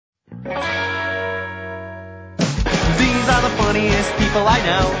funniest people I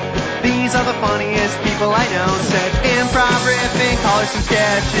know. These are the funniest people I know. Said improv, riffing, colors and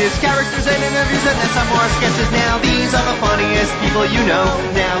sketches, characters and interviews, and then some more sketches. Now these are the funniest people you know.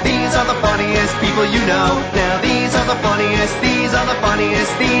 Now these are the funniest people you know. Now these are the funniest, these are the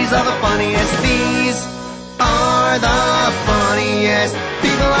funniest, these are the funniest, these are the funniest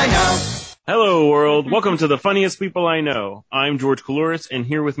people I know. Hello, world. Welcome to the funniest people I know. I'm George Coulouris, and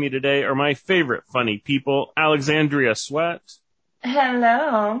here with me today are my favorite funny people, Alexandria Sweat.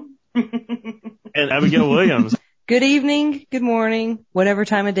 Hello. And Abigail Williams. Good evening, good morning, whatever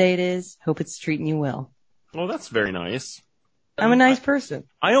time of day it is. Hope it's treating you well. Well, that's very nice. I'm a nice person.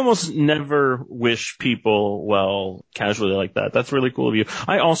 I almost never wish people well casually like that. That's really cool of you.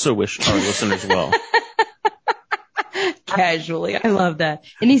 I also wish our listeners well. Casually. I love that.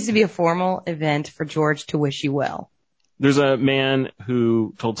 It needs to be a formal event for George to wish you well. There's a man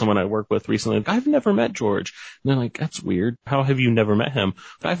who told someone I work with recently, I've never met George. And they're like, that's weird. How have you never met him?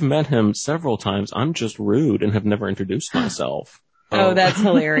 I've met him several times. I'm just rude and have never introduced myself. Oh, that's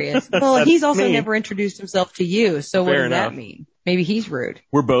hilarious. Well, he's also me. Never introduced himself to you. So what Fair does enough. that mean? Maybe he's rude.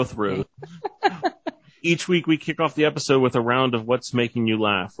 We're both rude. Each week we kick off the episode with a round of what's making you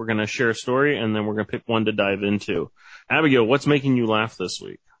laugh. We're going to share a story and then we're going to pick one to dive into. Abigail, what's making you laugh this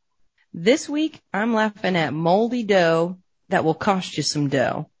week? This week, I'm laughing at moldy dough that will cost you some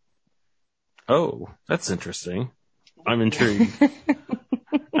dough. Oh, that's interesting. I'm intrigued.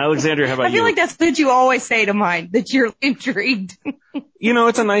 Alexandria, how about you? I feel like that's what you always say to mine, that you're intrigued. You know,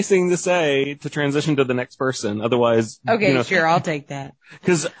 it's a nice thing to say to transition to the next person. Otherwise, Okay, sure, I'll take that.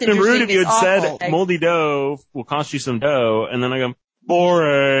 Because it's rude if you had said moldy dough will cost you some dough, and then I go,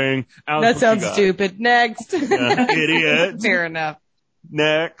 boring. Alex, that sounds stupid. Next. Yeah, idiot. Fair enough.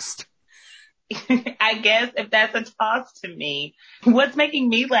 Next. I guess if that's a toss to me, what's making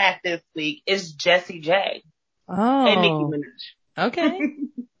me laugh this week is Jessie J. Oh. And Nicki Minaj. Okay.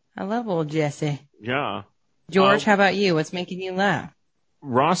 I love old Jessie. Yeah. George, how about you? What's making you laugh?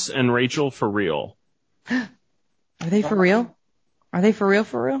 Ross and Rachel for real. Are they for real? Are they for real?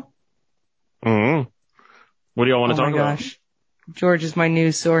 Mm-hmm. What do y'all want to talk about? Gosh. George is my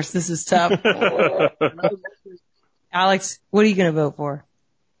news source. This is tough. Alex, what are you going to vote for?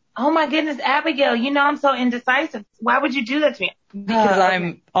 Oh my goodness, Abigail, you know I'm so indecisive. Why would you do that to me? Because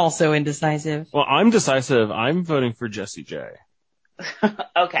I'm also indecisive. Well, I'm decisive. I'm voting for Jessie J.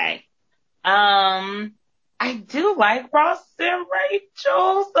 Okay. I do like Ross and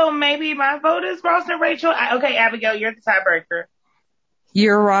Rachel, so maybe my vote is Ross and Rachel. Okay, Abigail, you're the tiebreaker.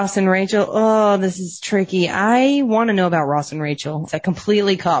 You're Ross and Rachel. Oh, this is tricky. I want to know about Ross and Rachel. That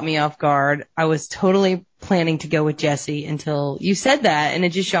completely caught me off guard. I was totally planning to go with Jessie until you said that, and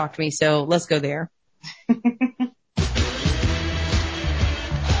it just shocked me. So let's go there.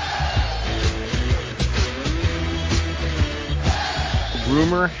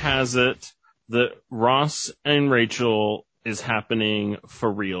 Rumor has it that Ross and Rachel is happening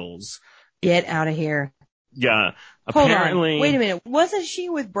for reals. Get out of here. Yeah. Hold Apparently. on. Wait a minute. Wasn't she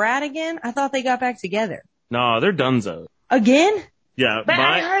with Brad again? I thought they got back together. No, they're donezo. Again? Yeah. But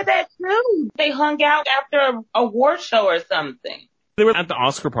I heard that too. They hung out after an award show or something. They were at the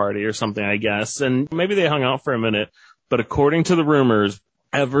Oscar party or something, I guess, and maybe they hung out for a minute. But according to the rumors,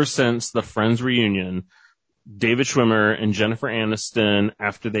 ever since the Friends reunion, David Schwimmer and Jennifer Aniston,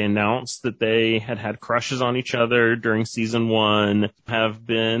 after they announced that they had had crushes on each other during season 1, have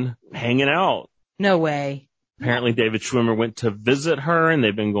been hanging out. No way. Apparently David Schwimmer went to visit her, and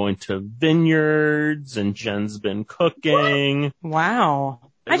they've been going to vineyards, and Jen's been cooking. Wow.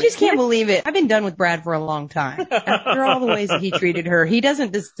 I just can't believe it. I've been done with Brad for a long time. After all the ways that he treated her, he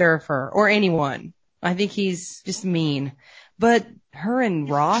doesn't deserve her or anyone. I think he's just mean. But her and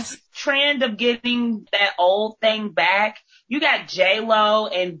Ross? Trend of getting that old thing back. You got J-Lo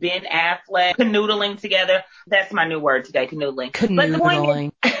and Ben Affleck canoodling together. That's my new word today, canoodling. Canoodling. But the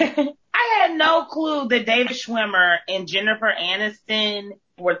point is, I had no clue that David Schwimmer and Jennifer Aniston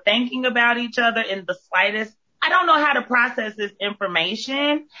were thinking about each other in the slightest. I don't know how to process this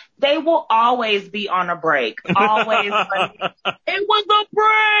information. They will always be on a break. Always. It was a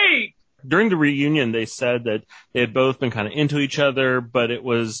break! During the reunion, they said that they had both been kind of into each other, but it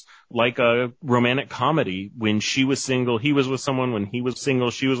was like a romantic comedy. When she was single, he was with someone. When he was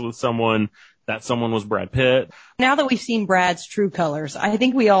single, she was with someone. That someone was Brad Pitt. Now that we've seen Brad's true colors, I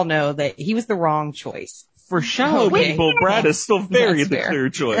think we all know that he was the wrong choice. For shallow people, Brad is still very the clear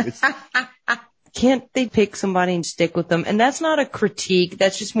choice. Can't they pick somebody and stick with them? And that's not a critique.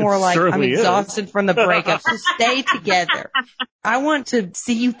 That's just more like, I'm exhausted from the breakup. So stay together. I want to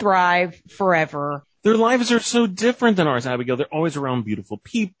see you thrive forever. Their lives are so different than ours, Abigail. They're always around beautiful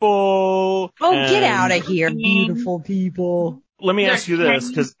people. Oh, get out of here, beautiful people. Let me ask you this,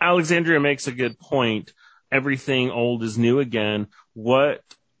 because Alexandria makes a good point. Everything old is new again. What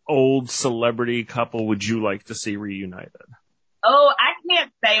old celebrity couple would you like to see reunited? Oh, I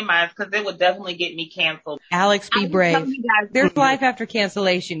can't say mine because it would definitely get me canceled. Alex, be brave. There's life after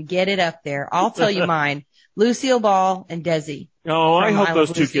cancellation. Get it up there. I'll tell you mine. Lucille Ball and Desi. Oh, I hope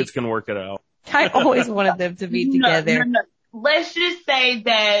those two kids can work it out. I always wanted them to be together. No. Let's just say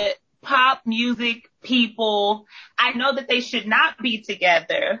that pop music people, I know that they should not be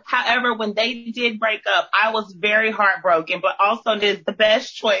together. However, when they did break up, I was very heartbroken, but also is the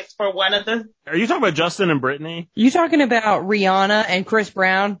best choice for one of the... Are you talking about Justin and Britney? You talking about Rihanna and Chris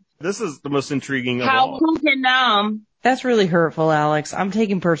Brown? This is the most intriguing of all. Who can That's really hurtful, Alex. I'm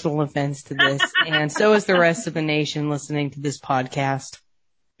taking personal offense to this, and so is the rest of the nation listening to this podcast.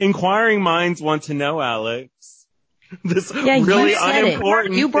 Inquiring minds want to know, Alex. This really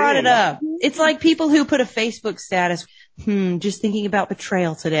unimportant You brought thing. it up. It's like people who put a Facebook status, just thinking about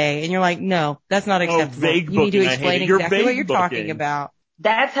betrayal today. And you're like, no, that's not acceptable. Vague you need to booking. explain exactly what you're talking about.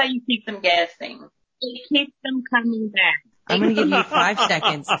 That's how you keep them guessing. It keeps them coming back. I'm going to give you 5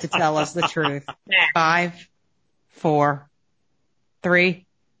 seconds to tell us the truth. 5, 4, 3,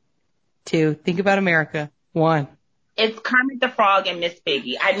 2, think about America. 1. It's Kermit the Frog and Miss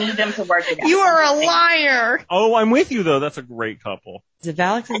Piggy. I need them to work it out. You are a liar. Oh, I'm with you, though. That's a great couple. If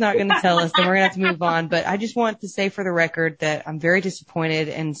Alex is not going to tell us, then we're going to have to move on. But I just want to say for the record that I'm very disappointed,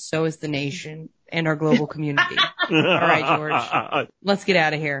 and so is the nation and our global community. All right, George. Let's get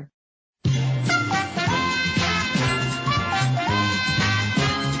out of here.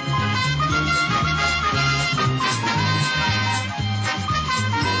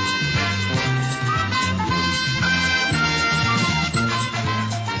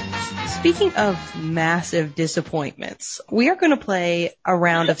 Speaking of massive disappointments, we are going to play a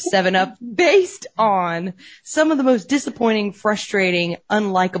round of 7-Up based on some of the most disappointing, frustrating,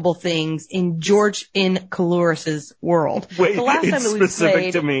 unlikable things in George N. Caloris's world. Wait, the last time it's that we specific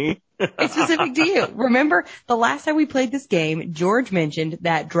played, to me. It's specific to you. Remember, the last time we played this game, George mentioned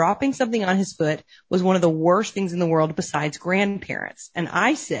that dropping something on his foot was one of the worst things in the world besides grandparents. And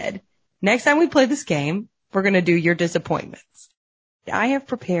I said, next time we play this game, we're going to do your disappointments. I have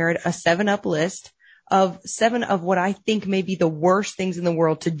prepared a 7-Up list of 7 of what I think may be the worst things in the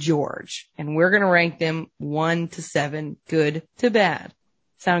world to George. And we're going to rank them 1 to 7, good to bad.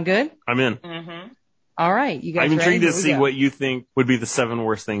 Sound good? I'm in. Mm-hmm. All right. You guys I'm ready? intrigued to see what you think would be the 7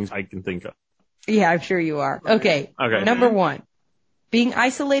 worst things I can think of. Yeah, I'm sure you are. Okay. Number 1. Being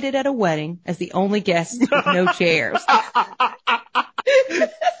isolated at a wedding as the only guest with no chairs.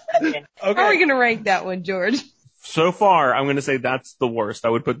 Okay. How are we going to rank that one, George? So far, I'm going to say that's the worst. I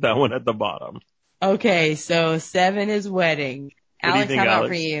would put that one at the bottom. Okay, so 7 is wedding. What do you Alex, think, how about Alex?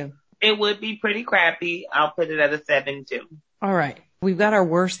 for you? It would be pretty crappy. I'll put it at a 7 too. All right. We've got our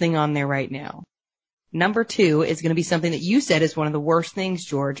worst thing on there right now. Number 2 is going to be something that you said is one of the worst things,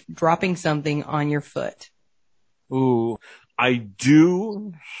 George, dropping something on your foot. Ooh, I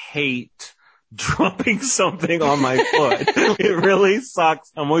do hate dropping something on my foot. It really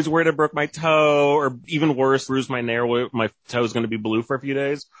sucks. I'm always worried I broke my toe, or even worse, bruised my nail. My toe's going to be blue for a few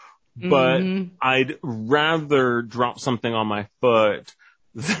days. But I'd rather drop something on my foot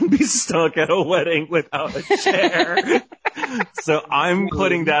than be stuck at a wedding without a chair. So I'm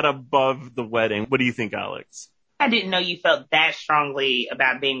putting that above the wedding. What do you think, Alex? I didn't know you felt that strongly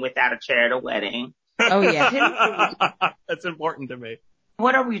about being without a chair at a wedding. Oh, yeah. That's important to me.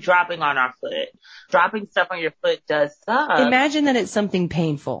 What are we dropping on our foot? Dropping stuff on your foot does suck. Imagine that it's something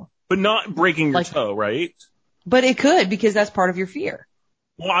painful. But not breaking your toe, right? But it could, because that's part of your fear.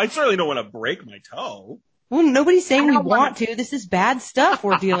 Well, I certainly don't want to break my toe. Well, nobody's saying we want to. This is bad stuff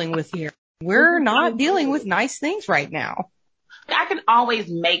we're dealing with here. We're not dealing with nice things right now. I can always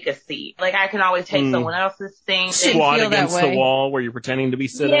make a seat. Like, I can always take someone else's thing. Squat against the wall where you're pretending to be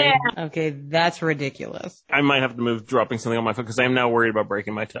sitting. Yeah. Okay, that's ridiculous. I might have to move dropping something on my foot because I am now worried about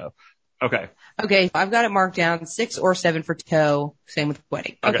breaking my toe. Okay. Okay, I've got it marked down 6 or 7 for toe. Same with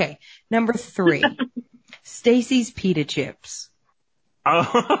wedding. Okay. Number 3, Stacy's pita chips.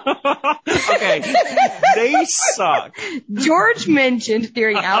 Okay. They suck. George mentioned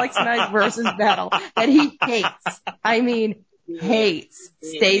during Alex and I's versus battle that he hates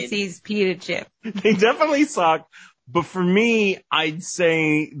Stacy's pita chip. They definitely suck. But for me, I'd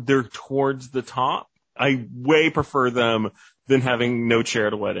say they're towards the top. I way prefer them than having no chair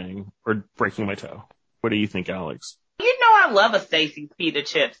at a wedding or breaking my toe. What do you think, Alex? You know I love a Stacy's pita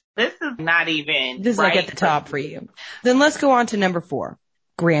chips. This is not even This is like at the top for you. Then let's go on to number 4,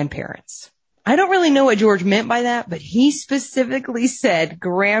 grandparents. I don't really know what George meant by that, but he specifically said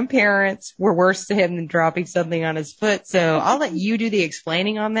grandparents were worse to him than dropping something on his foot. So I'll let you do the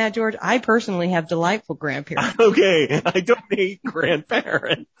explaining on that, George. I personally have delightful grandparents. Okay, I don't hate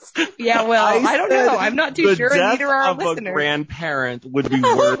grandparents. Yeah, well, I don't know. I'm not too sure, and neither are our The death of listeners. a grandparent would be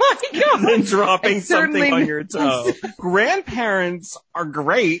worse than dropping something on your toe. Grandparents are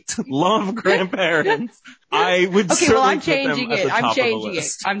great. Love grandparents. I would certainly put them at the top of the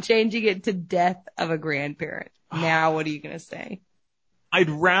list. I'm changing it to death of a grandparent. Now, what are you going to say? I'd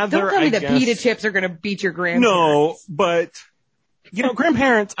rather, Don't tell me that pita chips are going to beat your grandparents. No, but,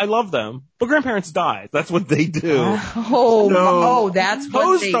 grandparents, I love them, but grandparents die. That's what they do. That's what they do.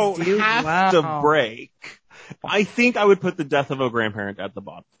 Those don't have to break. I think I would put the death of a grandparent at the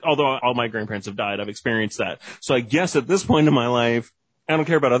bottom. Although all my grandparents have died, I've experienced that. So I guess at this point in my life, I don't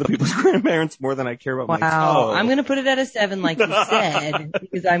care about other people's grandparents more than I care about my toe. Wow, I'm going to put it at a 7 like you said,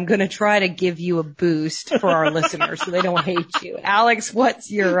 because I'm going to try to give you a boost for our listeners so they don't hate you. Alex, what's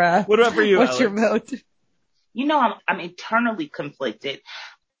your, what about for you, what's Alex? your vote? I'm internally conflicted.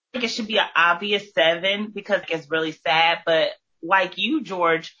 I think it should be an obvious 7 because it's really sad, but like you,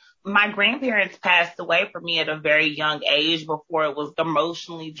 George, my grandparents passed away from me at a very young age before it was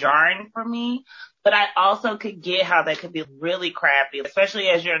emotionally jarring for me. But I also could get how that could be really crappy, especially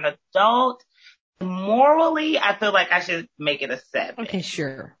as you're an adult. Morally, I feel like I should make it a 7. Okay,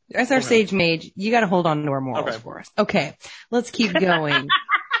 sure. As our sage mage, you got to hold on to our morals for us. Okay, let's keep going.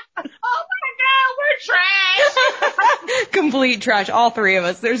 Oh my God, we're trash. Complete trash, all 3 of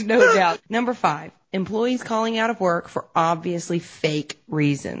us. There's no doubt. Number 5, employees calling out of work for obviously fake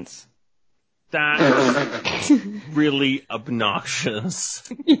reasons. That's really obnoxious.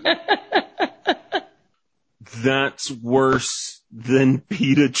 That's worse than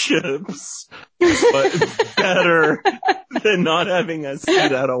pita chips, but better than not having a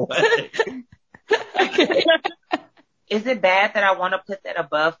seat at a wedding. Okay. Is it bad that I want to put that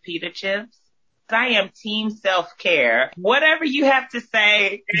above pita chips? I am team self-care. Whatever you have to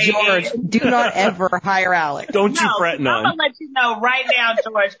say. George, do not ever hire Alex. Don't you fret none. I'm going to let you know right now,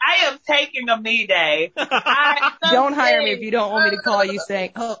 George. I am taking a me day. Don't hire me if you don't want me to call you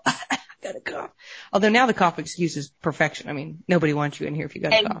saying, oh, I got a cough. Although now the cough excuse is perfection. I mean, nobody wants you in here if you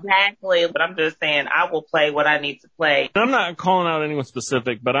got a cough. Exactly. But I'm just saying I will play what I need to play. I'm not calling out anyone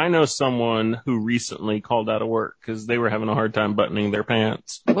specific, but I know someone who recently called out of work because they were having a hard time buttoning their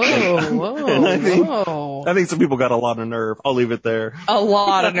pants. Whoa. And I think some people got a lot of nerve. I'll leave it there. A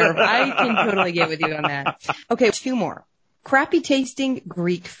lot of nerve. I can totally get with you on that. Okay, 2 more. Crappy tasting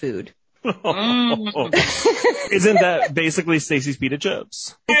Greek food. Isn't that basically Stacey's pita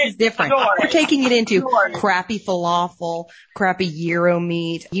chips? This is different. Sure. We're taking it into crappy falafel, crappy gyro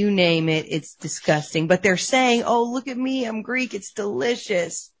meat, you name it. It's disgusting. But they're saying, oh, look at me. I'm Greek. It's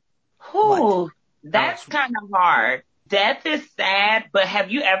delicious. Ooh, that's kind of hard. Death is sad, but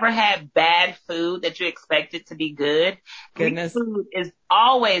have you ever had bad food that you expected to be good? Goodness. Greek food is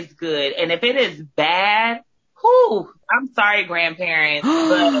always good. And if it is bad, I'm sorry, grandparents,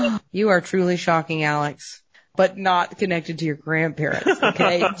 but you are truly shocking, Alex, but not connected to your grandparents.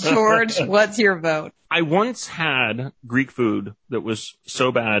 Okay. George, what's your vote? I once had Greek food that was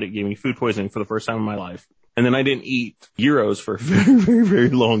so bad it gave me food poisoning for the first time in my life. And then I didn't eat gyros for a very, very, very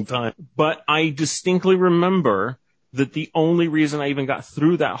long time. But I distinctly remember that the only reason I even got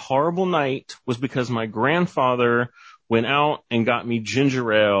through that horrible night was because my grandfather went out and got me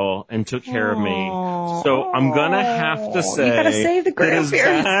ginger ale and took care of me. So I'm gonna have to say, you gotta save the grandparents.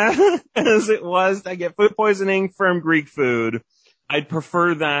 As bad as it was to get food poisoning from Greek food, I'd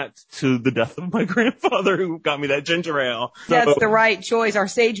prefer that to the death of my grandfather who got me that ginger ale. So, that's the right choice. Our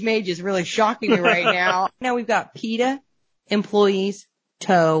sage mage is really shocking me right now. Now we've got pita, employees,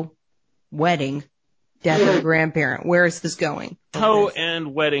 toe, wedding, death of a grandparent. Where is this going? Toe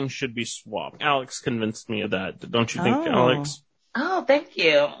and wedding should be swapped. Alex convinced me of that. Don't you think, Alex? Oh, thank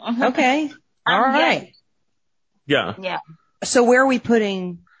you. Okay. All right. Yeah. Yeah. So where are we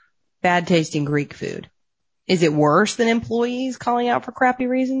putting bad tasting Greek food? Is it worse than employees calling out for crappy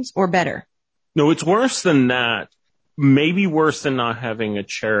reasons or better? No, it's worse than that. Maybe worse than not having a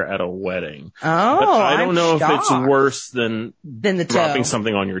chair at a wedding. Oh, but I don't know shocked. if it's worse than the dropping toe.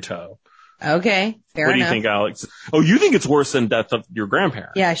 something on your toe. Okay, fair enough. What do you think, Alex? Oh, you think it's worse than death of your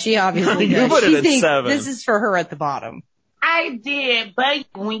grandparents? Yeah, she obviously You does. put it She at 7. This is for her at the bottom. I did, but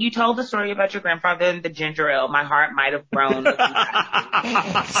when you told the story about your grandfather and the ginger ale, my heart might have grown. Okay,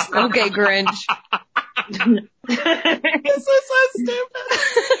 Grinch. This is so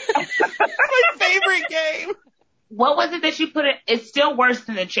stupid. My favorite game. What was it that you put it? It's still worse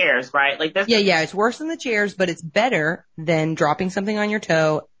than the chairs, right? Like this. Yeah, it's worse than the chairs, but it's better than dropping something on your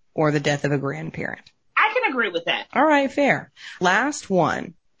toe or the death of a grandparent. I can agree with that. All right, fair. Last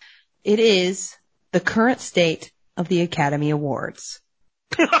one. It is the current state of the Academy Awards.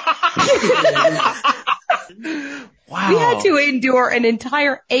 Wow. We had to endure an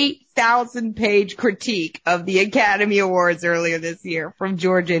entire 8,000-page critique of the Academy Awards earlier this year from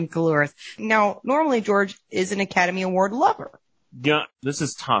George and Caloris. Now, normally George is an Academy Award lover. Yeah, this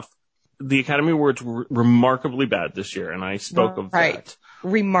is tough. The Academy Awards were remarkably bad this year, and I spoke of that.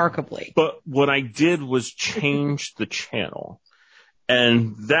 Remarkably. But what I did was change the channel.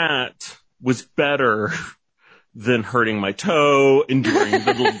 And that was better than hurting my toe, enduring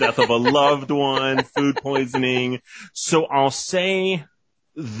the death of a loved one, food poisoning. So I'll say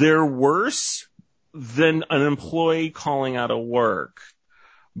they're worse than an employee calling out of work,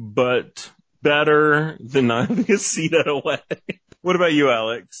 but better than not having a seat at a wedding. What about you,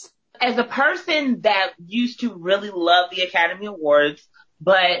 Alex? As a person that used to really love the Academy Awards,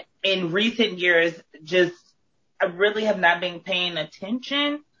 but in recent years, I really have not been paying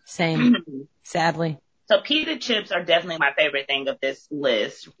attention. Same, sadly. So pita chips are definitely my favorite thing of this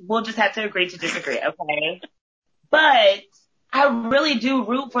list. We'll just have to agree to disagree, okay? But I really do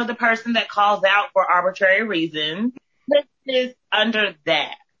root for the person that calls out for arbitrary reasons. This is under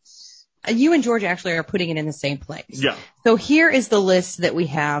that. You and George actually are putting it in the same place. Yeah. So here is the list that we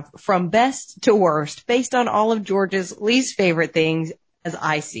have from best to worst based on all of George's least favorite things as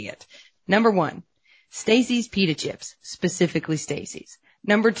I see it. Number 1, Stacy's pita chips, specifically Stacy's.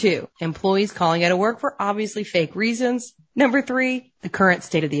 Number 2, employees calling out of work for obviously fake reasons. Number 3, the current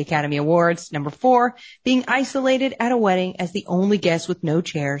state of the Academy Awards. Number 4, being isolated at a wedding as the only guest with no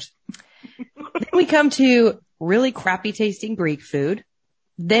chairs. Then we come to really crappy tasting Greek food.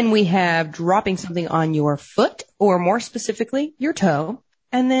 Then we have dropping something on your foot, or more specifically, your toe.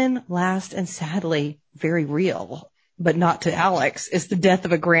 And then last and sadly, very real, but not to Alex, is the death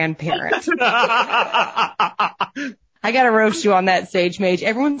of a grandparent. I gotta roast you on that, Sage Mage.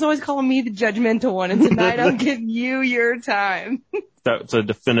 Everyone's always calling me the judgmental one, and tonight I'm giving you your time. That's a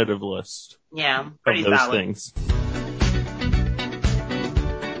definitive list. Yeah, of pretty those solid. things.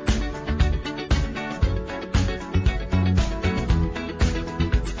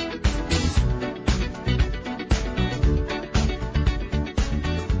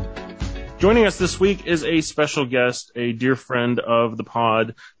 Joining us this week is a special guest, a dear friend of the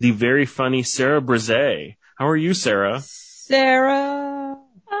pod, the very funny Sara Bresee. How are you, Sara? Sarah.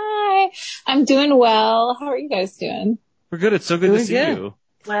 Hi. I'm doing well. How are you guys doing? We're good. It's so good to see you.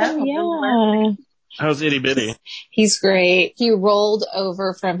 Well, Yeah. How's Itty Bitty? He's great. He rolled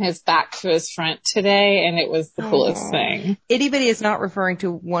over from his back to his front today, and it was the coolest thing. Itty Bitty is not referring to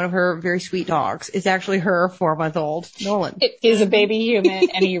one of her very sweet dogs. It's actually her 4-month-old, Nolan. He's a baby human,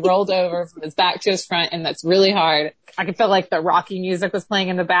 and he rolled over from his back to his front, and that's really hard. I could feel like the Rocky music was playing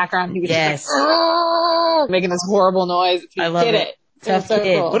in the background. He was just like, making this horrible noise. I love it. Tough so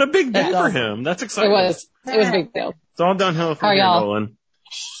kid. cool. What a big day That's for awesome. him. That's It exciting. was a big deal. It's all downhill from How are here, y'all? Nolan.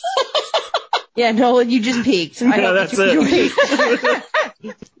 Yeah, Nolan, you just peaked. I Yeah, hope that's that you enjoyed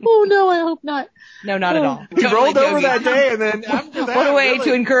it. Oh no, I hope not. No, not at all. He rolled over that day, and then after that, What a way really-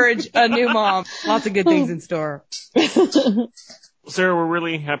 to encourage a new mom. Lots of good things in store. Sarah, we're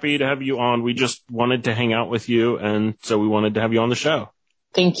really happy to have you on. We just wanted to hang out with you, and so we wanted to have you on the show.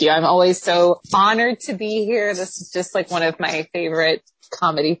 Thank you. I'm always so honored to be here. This is just like one of my favorite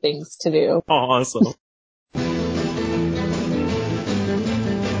comedy things to do. Oh, awesome.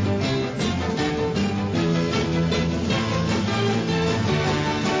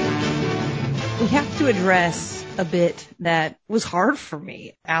 We have to address a bit that was hard for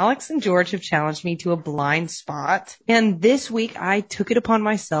me. Alex and George have challenged me to a blind spot, and this week I took it upon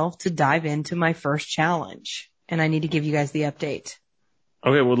myself to dive into my first challenge, and I need to give you guys the update.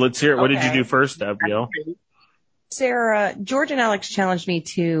 Okay, well, let's hear it. What did you Okay. do first, Abigail? Sarah, George and Alex challenged me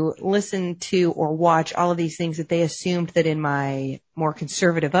to listen to or watch all of these things that they assumed that in my more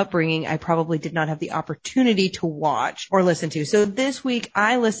conservative upbringing, I probably did not have the opportunity to watch or listen to. So this week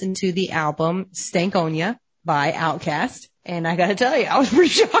I listened to the album Stankonia by Outkast, and I gotta tell you, I was pretty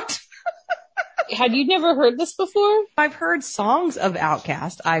shocked. Had you never heard this before? I've heard songs of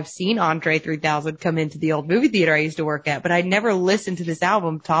Outkast. I've seen Andre 3000 come into the old movie theater I used to work at, but I never listened to this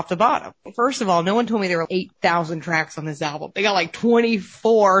album top to bottom. First of all, no one told me there were 8,000 tracks on this album. They got like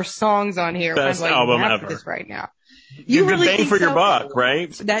 24 songs on here. Best I'm like, album after ever. This right now. You're really paying think for your so? buck,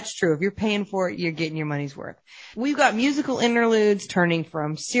 right? That's true. If you're paying for it, you're getting your money's worth. We've got musical interludes turning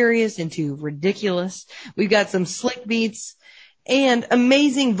from serious into ridiculous. We've got some slick beats and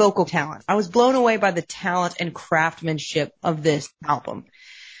amazing vocal talent. I was blown away by the talent and craftsmanship of this album.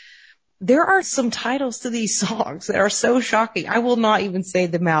 There are some titles to these songs that are so shocking. I will not even say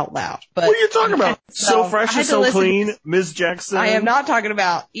them out loud. But what are you talking about? So Fresh and So Clean, Ms. Jackson. I am not talking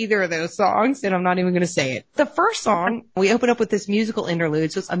about either of those songs, and I'm not even going to say it. The first song, we open up with this musical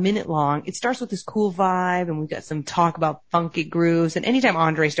interlude, so it's a minute long. It starts with this cool vibe, and we've got some talk about funky grooves. And anytime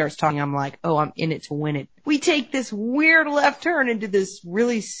Andre starts talking, I'm like, oh, I'm in it to win it. We take this weird left turn into this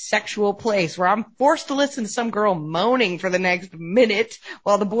really sexual place where I'm forced to listen to some girl moaning for the next minute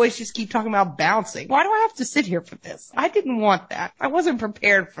while the boys just keep talking about bouncing. Why do I have to sit here for this? I didn't want that. I wasn't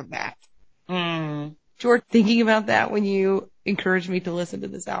prepared for that. George, thinking about that when you encouraged me to listen to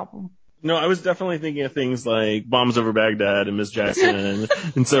this album? No, I was definitely thinking of things like Bombs Over Baghdad and Ms. Jackson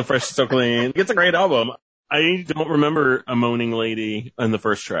and So Fresh, So Clean. It's a great album. I don't remember a moaning lady in the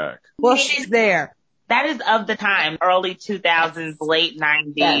first track. Well, she's there. That is of the time, early 2000s, late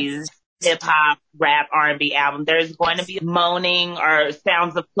 90s, hip-hop, rap, R&B album. There's going to be moaning or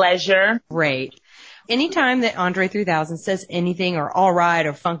sounds of pleasure. Right. Anytime that Andre 3000 says anything or all right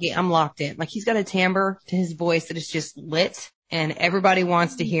or funky, I'm locked in. Like, he's got a timbre to his voice that is just lit, and everybody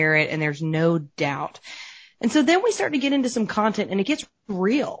wants to hear it, and there's no doubt. And so then we start to get into some content, and it gets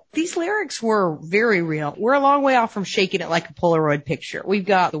real. These lyrics were very real. We're a long way off from shaking it like a Polaroid picture. We've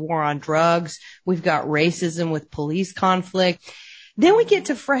got the war on drugs. We've got racism with police conflict. Then we get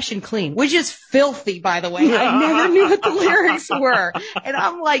to Fresh and Clean, which is filthy, by the way. I never knew what the lyrics were. And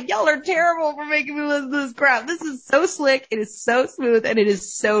I'm like, y'all are terrible for making me listen to this crap. This is so slick. It is so smooth, and it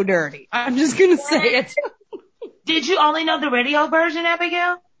is so dirty. I'm just going to say it. Did you only know the radio version,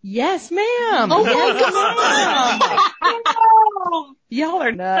 Abigail? Yes, ma'am. Oh, Yes, ma'am. Y'all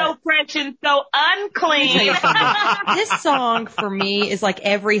are nuts. So fresh and so unclean. This song for me is like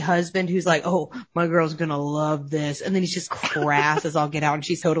every husband who's like, oh, my girl's gonna love this. And then he's just crass as all get out and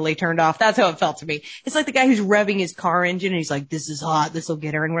she's totally turned off. That's how it felt to me. It's like the guy who's revving his car engine and he's like, this is hot. This will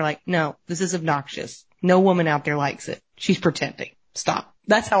get her. And we're like, no, this is obnoxious. No woman out there likes it. She's pretending. Stop.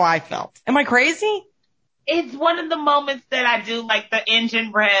 That's how I felt. Am I crazy? It's one of the moments that I do like the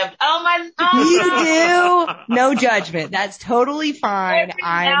engine rev. Oh my! You do. No judgment. That's totally fine.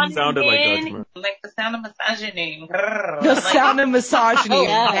 Sounded like judgment. Like the sound of misogyny. The sound of misogyny. Oh,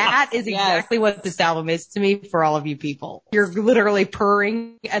 yes. That is exactly what this album is to me for all of you people. You're literally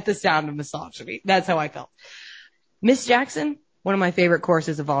purring at the sound of misogyny. That's how I felt. Miss Jackson, one of my favorite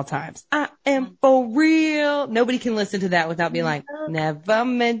choruses of all times. I am for real. Nobody can listen to that without being like, never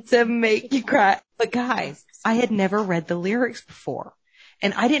meant to make you cry. But guys, I had never read the lyrics before.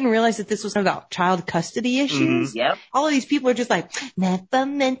 And I didn't realize that this was about child custody issues. Mm-hmm. Yep. All of these people are just like, never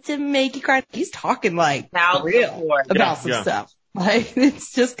meant to make you cry. He's talking like for real about some stuff. Like,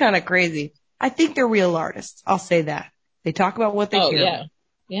 it's just kind of crazy. I think they're real artists. I'll say that. They talk about what they care about.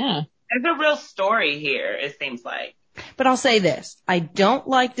 Yeah. There's a real story here, it seems like. But I'll say this. I don't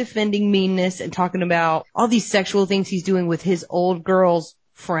like defending meanness and talking about all these sexual things he's doing with his old girl's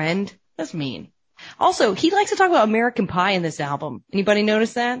friend. That's mean. Also, he likes to talk about American Pie in this album. Anybody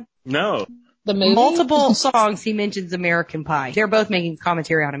notice that? No. The movie? Multiple songs he mentions American Pie. They're both making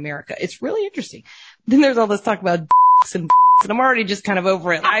commentary on America. It's really interesting. Then there's all this talk about and I'm already just kind of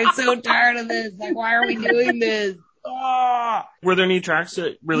over it. I'm so tired of this. Like, why are we doing this? Oh. Were there any tracks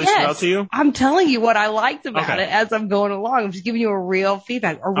that really stood out to you? I'm telling you what I liked about it as I'm going along. I'm just giving you a real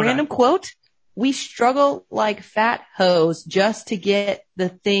feedback. A random quote. We struggle like fat hoes just to get the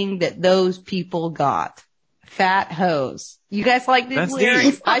thing that those people got. Fat hoes. You guys like these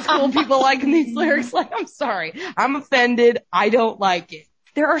lyrics? Deep. High school people liking these lyrics? Like, I'm sorry. I'm offended. I don't like it.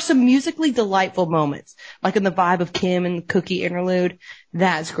 There are some musically delightful moments, like in the vibe of Kim and the Cookie interlude.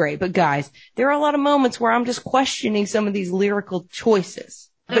 That's great. But guys, there are a lot of moments where I'm just questioning some of these lyrical choices.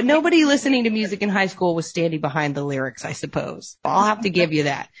 But nobody listening to music in high school was standing behind the lyrics, I suppose. I'll have to give you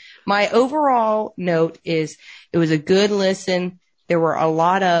that. My overall note is it was a good listen. There were a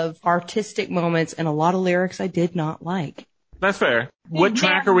lot of artistic moments and a lot of lyrics I did not like. That's fair. What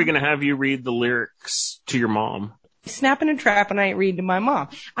track are we going to have you read the lyrics to your mom? Snapping and trapping, I ain't reading to my mom.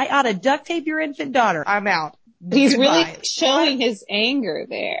 I ought to duct tape your infant daughter. I'm out. He's Goodbye. really showing his anger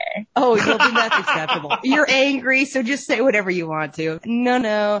there. Oh, well, then that's acceptable. You're angry, so just say whatever you want to.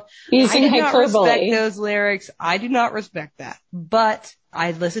 No. Using I do not hyperbole. respect those lyrics. I do not respect that. But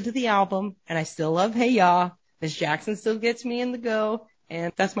I listened to the album, and I still love Hey Ya. Miss Jackson still gets me in the go,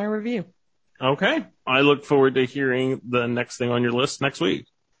 and that's my review. Okay. I look forward to hearing the next thing on your list next week.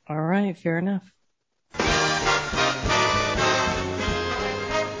 All right, fair enough.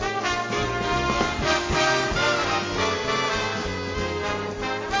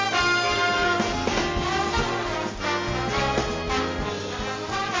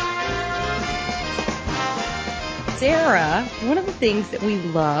 Sara, one of the things that we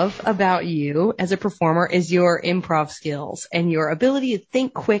love about you as a performer is your improv skills and your ability to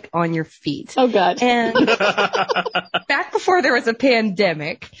think quick on your feet. Oh, God. And back before there was a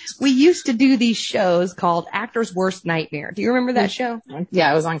pandemic, we used to do these shows called Actor's Worst Nightmare. Do you remember that show? Yeah,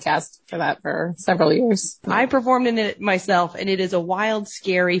 I was on cast for that for several years. I performed in it myself, and it is a wild,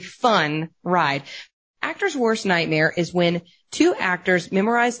 scary, fun ride. Actor's Worst Nightmare is when two actors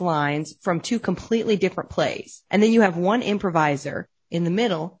memorize lines from two completely different plays. And then you have one improviser in the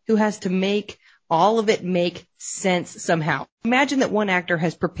middle who has to make all of it make sense somehow. Imagine that one actor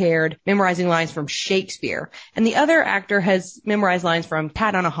has prepared memorizing lines from Shakespeare, and the other actor has memorized lines from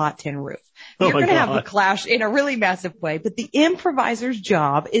Cat on a Hot Tin Roof. You're going to have a clash in a really massive way, but the improviser's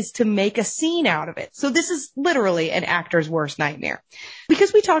job is to make a scene out of it. So this is literally an actor's worst nightmare.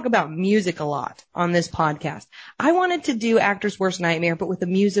 Because we talk about music a lot on this podcast, I wanted to do Actor's Worst Nightmare, but with a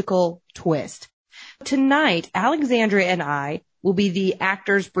musical twist. Tonight, Alexandria and I will be the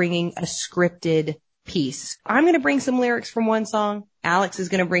actors bringing a scripted piece. I'm going to bring some lyrics from one song. Alex is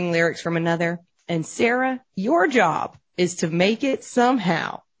going to bring lyrics from another. And Sara, your job is to make it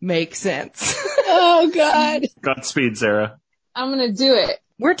somehow make sense. Oh, God. Godspeed, Sara. I'm going to do it.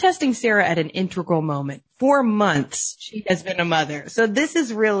 We're testing Sara at an integral moment. 4 months she has been a mother. So this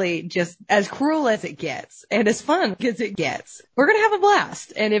is really just as cruel as it gets and as fun as it gets. We're going to have a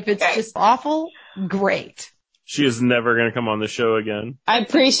blast. And if it's just awful, great. She is never going to come on the show again. I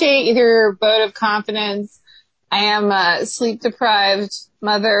appreciate your vote of confidence. I am a sleep-deprived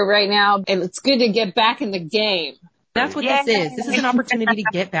mother right now, and it's good to get back in the game. That's what this is. This is an opportunity to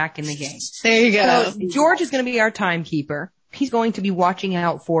get back in the game. There you go. So George is going to be our timekeeper. He's going to be watching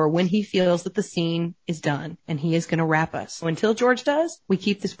out for when he feels that the scene is done, and he is going to wrap us. So until George does, we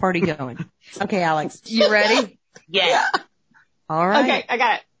keep this party going. Okay, Alex, you ready? Yeah. All right. Okay, I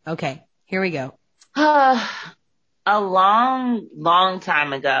got it. Okay, here we go. A long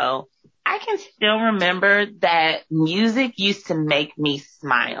time ago, I can still remember that music used to make me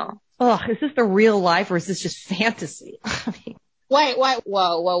smile. Oh, is this the real life or is this just fantasy? Wait,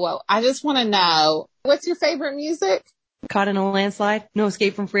 whoa. I just want to know, what's your favorite music? Caught in a Landslide? No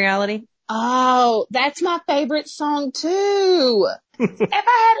Escape from Reality? Oh, that's my favorite song too. If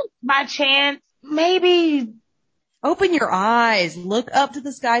I had my chance, maybe. Open your eyes, look up to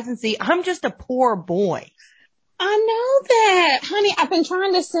the skies and see, I'm just a poor boy. I know that. Honey, I've been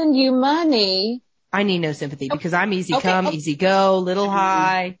trying to send you money. I need no sympathy because I'm easy come, easy go, little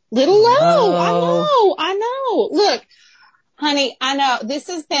high. Little low. Low. I know. Look, honey, I know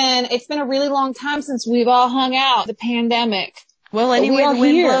it's been a really long time since we've all hung out, the pandemic. Well, anyway, the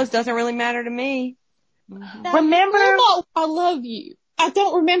wind blows doesn't really matter to me. Remember? I love you. I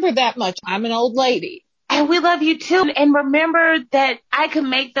don't remember that much. I'm an old lady. And we love you too. And remember that I could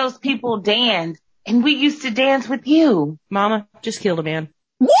make those people dance. And we used to dance with you. Mama just killed a man.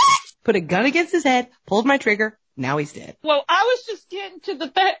 What? Put a gun against his head, pulled my trigger. Now he's dead. Well, I was just getting to the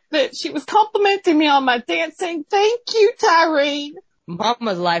fact that she was complimenting me on my dancing. Thank you, Tyrene.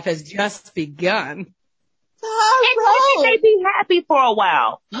 Mama's life has just begun. Tyrone. Maybe be happy for a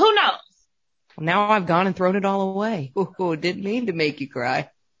while. Who knows? Now I've gone and thrown it all away. Oh, didn't mean to make you cry.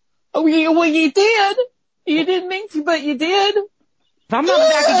 Oh, yeah, well, you did. You didn't mean to, but you did. If I'm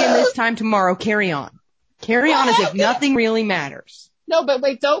not back again this time tomorrow, carry on. Carry on as if nothing really matters. No, but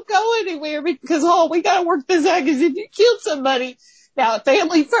wait, don't go anywhere because, we gotta work this out because if you killed somebody, now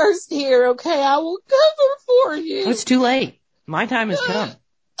family first here, okay, I will cover for you. It's too late. My time has come.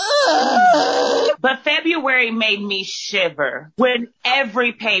 But February made me shiver when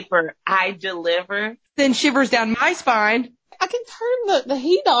every paper I deliver then shivers down my spine. I can turn the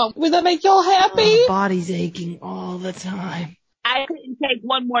heat on. Would that make y'all happy? Oh, body's aching all the time. I couldn't take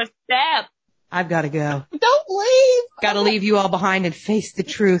one more step. I've got to go. Don't leave. Got to leave you all behind and face the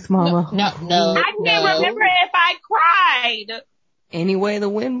truth, Mama. No. I can't remember if I cried. Any way the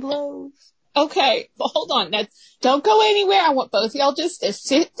wind blows. Okay, well, hold on. Now, don't go anywhere. I want both of y'all just to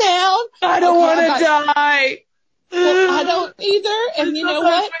sit down. I don't want to die. Well, I don't either. And you know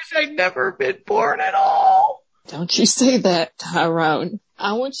what? I wish I'd never been born at all. Don't you say that, Tyrone.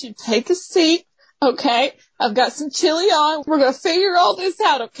 I want you to take a seat. Okay, I've got some chili on. We're going to figure all this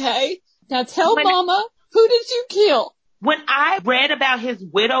out, okay? Now tell Mama, who did you kill? When I read about his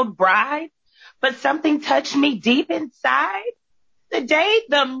widowed bride, but something touched me deep inside, the day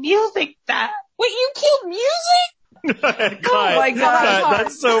the music stopped. Wait, you killed music? Oh my God.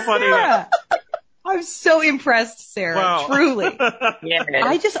 That's so funny. Sarah. I'm so impressed, Sara. Wow. Truly. Yes.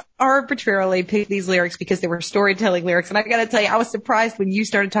 I just arbitrarily picked these lyrics because they were storytelling lyrics. And I got to tell you, I was surprised when you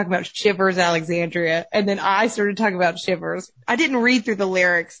started talking about Shivers, Alexandria, and then I started talking about Shivers. I didn't read through the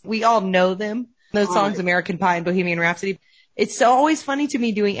lyrics. We all know them. Those songs, American Pie and Bohemian Rhapsody. It's always funny to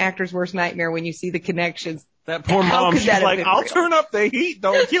me doing Actor's Worst Nightmare when you see the connections. That poor mom, she's like, I'll turn up the heat,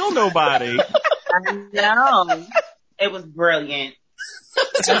 don't kill nobody. I know. It was brilliant.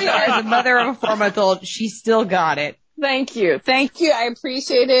 As a mother of a 4-month-old, she still got it. Thank you. I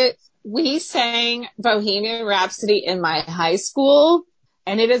appreciate it. We sang Bohemian Rhapsody in my high school,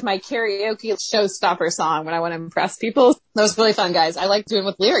 and it is my karaoke showstopper song when I want to impress people. That was really fun, guys. I like doing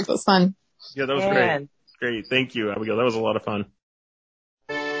with lyrics. It was fun. Yeah, that was great. Great. Thank you, Abigail. That was a lot of fun.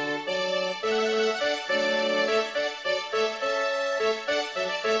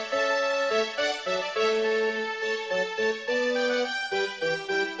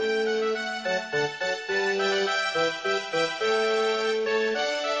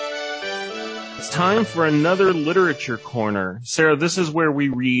 It's time for another literature corner. Sarah, this is where we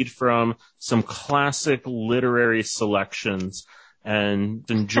read from some classic literary selections and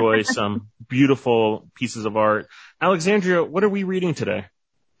enjoy some beautiful pieces of art. Alexandria, what are we reading today?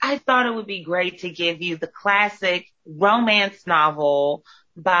 I thought it would be great to give you the classic romance novel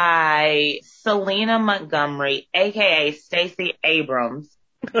by Selena Montgomery, aka Stacey Abrams.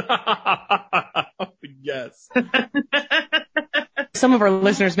 Yes. Some of our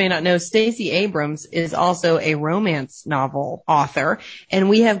listeners may not know Stacey Abrams is also a romance novel author, and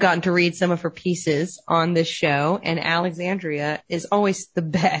we have gotten to read some of her pieces on this show, and Alexandria is always the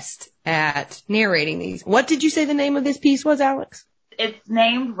best at narrating these. What did you say the name of this piece was, Alex? It's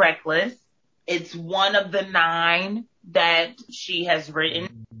named Reckless. It's one of the 9 that she has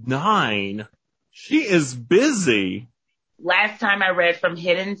written. 9? She is busy. Last time I read from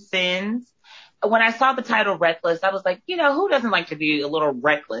Hidden Sins, when I saw the title Reckless, I was like, who doesn't like to be a little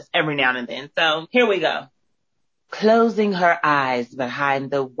reckless every now and then? So here we go. Closing her eyes behind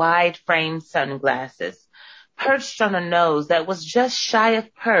the wide frame sunglasses, perched on a nose that was just shy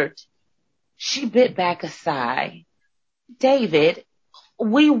of pert, she bit back a sigh. David,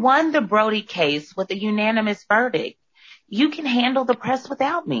 we won the Brody case with a unanimous verdict. You can handle the press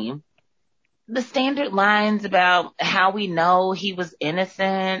without me. The standard lines about how we know he was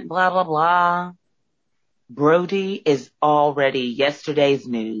innocent, blah, blah, blah. Brody is already yesterday's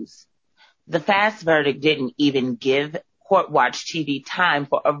news. The fast verdict didn't even give Court Watch TV time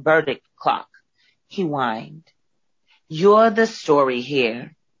for a verdict clock. He whined. You're the story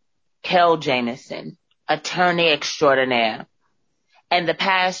here. Kel Jameson, attorney extraordinaire. And the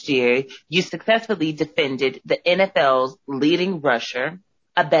past year, you successfully defended the NFL's leading rusher,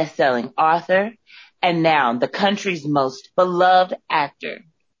 a best-selling author, and now the country's most beloved actor.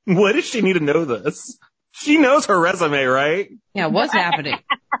 What does she need to know this? She knows her resume, right? Yeah, what's happening?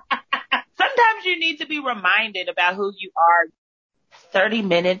 Sometimes you need to be reminded about who you are. 30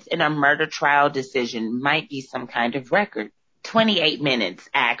 minutes in a murder trial decision might be some kind of record. 28 minutes,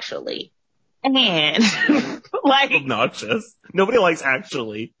 actually. And, obnoxious. Nobody likes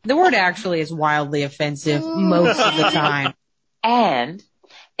actually. The word actually is wildly offensive most of the time. And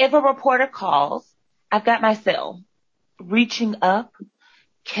if a reporter calls, I've got my cell. Reaching up,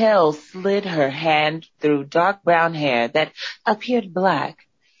 Kel slid her hand through dark brown hair that appeared black,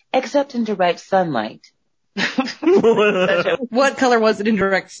 except in direct sunlight. What color was it in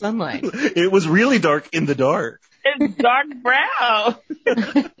direct sunlight? It was really dark in the dark. It's dark brown.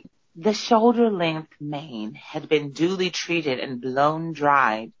 The shoulder-length mane had been duly treated and blown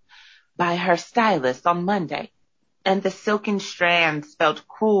dried by her stylist on Monday, and the silken strands felt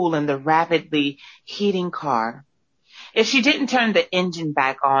cool in the rapidly heating car. If she didn't turn the engine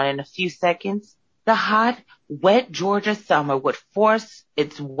back on in a few seconds, the hot, wet Georgia summer would force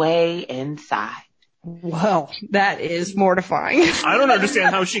its way inside. Well, that is mortifying. I don't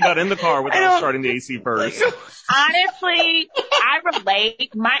understand how she got in the car without starting the AC first. Honestly, I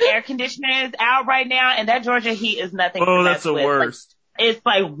relate. My air conditioner is out right now, and that Georgia heat is nothing to Oh, mess that's the with. worst. It's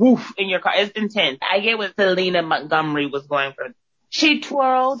like woof in your car. It's intense. I get what Selena Montgomery was going for. She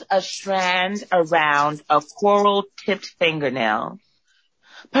twirled a strand around a coral-tipped fingernail.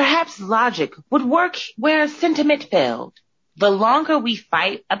 Perhaps logic would work where sentiment failed. The longer we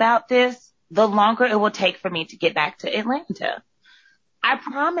fight about this, the longer it will take for me to get back to Atlanta. I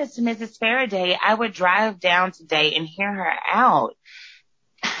promised Mrs. Faraday I would drive down today and hear her out.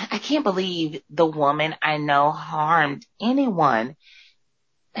 I can't believe the woman I know harmed anyone,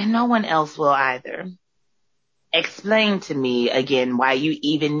 and no one else will either. Explain to me again why you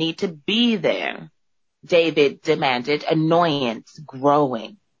even need to be there, David demanded, annoyance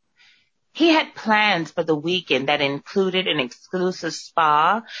growing. He had plans for the weekend that included an exclusive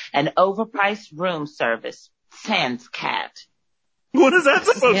spa and overpriced room service. Sans cat. What is that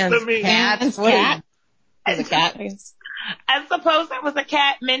supposed to mean? Cat. Cat. Is a cat. I suppose there was a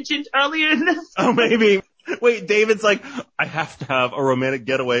cat mentioned earlier in this. Oh, maybe. Wait, David's like, I have to have a romantic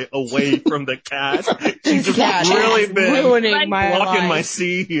getaway away from the cat. She's just Cat really is been ruining my blocking my life.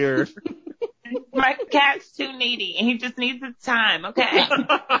 sea here. My cat's too needy and he just needs his time, okay?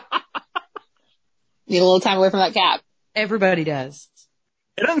 Need a little time away from that cat. Everybody does.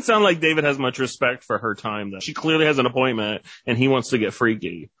 It doesn't sound like David has much respect for her time, though. She clearly has an appointment, and he wants to get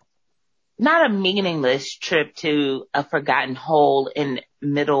freaky. Not a meaningless trip to a forgotten hole in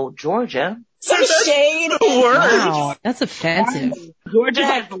middle Georgia. Some shade. Wow, that's offensive. Georgia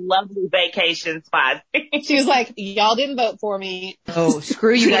has lovely vacation spots. She was like, y'all didn't vote for me. Oh,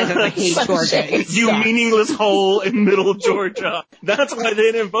 screw you guys. I hate Georgia. It You sucks. meaningless hole in middle Georgia. That's why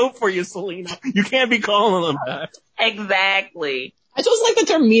they didn't vote for you, Selena. You can't be calling them that. Exactly. I just like the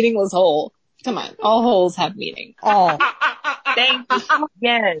term meaningless hole. Come on. All holes have meaning. Oh, Thank you.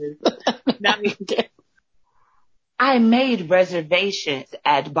 Yes. Nice. I made reservations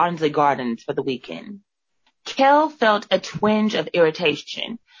at Barnsley Gardens for the weekend. Kel felt a twinge of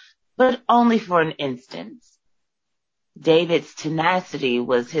irritation, but only for an instant. David's tenacity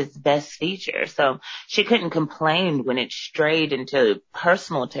was his best feature, so she couldn't complain when it strayed into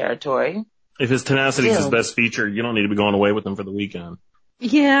personal territory. If his tenacity is his Still. best feature, you don't need to be going away with him for the weekend.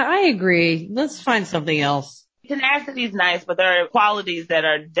 yeah, I agree. Let's find something else. Tenacity is nice, but there are qualities that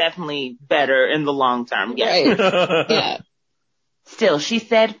are definitely better in the long term. Yes. Right. Yeah. Still, she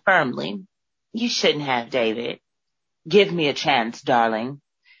said firmly, you shouldn't have, David. Give me a chance, darling.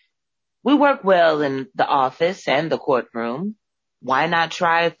 We work well in the office and the courtroom. Why not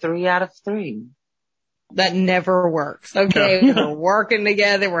try a 3 out of 3? That never works. Okay, we're working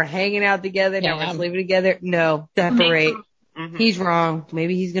together. We're hanging out together. Now Yeah. we're sleeping together. No, separate. Mhm. He's wrong.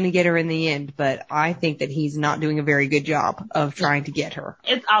 Maybe he's going to get her in the end, but I think that he's not doing a very good job of trying to get her.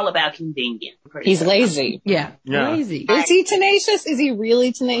 It's all about convenience. He's lazy. Yeah, Yeah. lazy. Is he tenacious? Is he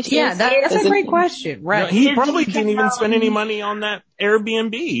really tenacious? Yeah, that's Is a it- great question. Right. He probably didn't even spend any money on that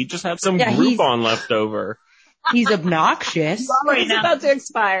Airbnb. He just had some Yeah, Groupon left over. He's obnoxious. Right It's now. about to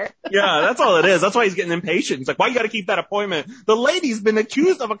expire. Yeah, that's all it is. That's why he's getting impatient. He's like, why you gotta keep that appointment? The lady's been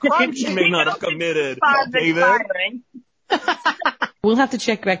accused of a crime she may not have committed, David. We'll have to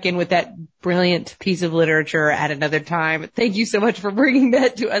check back in with that brilliant piece of literature at another time. Thank you so much for bringing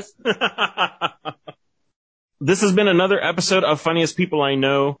that to us. This has been another episode of Funniest People I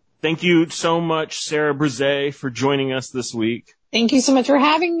Know. Thank you so much, Sara Bresee, for joining us this week. Thank you so much for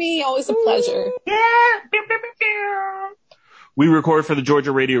having me. Always a pleasure. Yeah. We record for the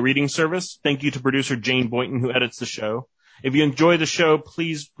Georgia Radio Reading Service. Thank you to producer Jane Boynton, who edits the show. If you enjoy the show,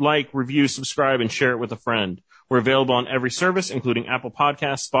 please like, review, subscribe, and share it with a friend. We're available on every service, including Apple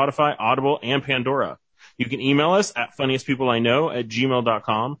Podcasts, Spotify, Audible, and Pandora. You can email us at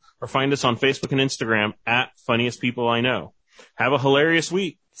funniestpeopleiknow@gmail.com or find us on Facebook and Instagram at funniestpeopleiknow. Have a hilarious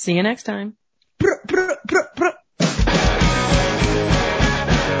week. See you next time.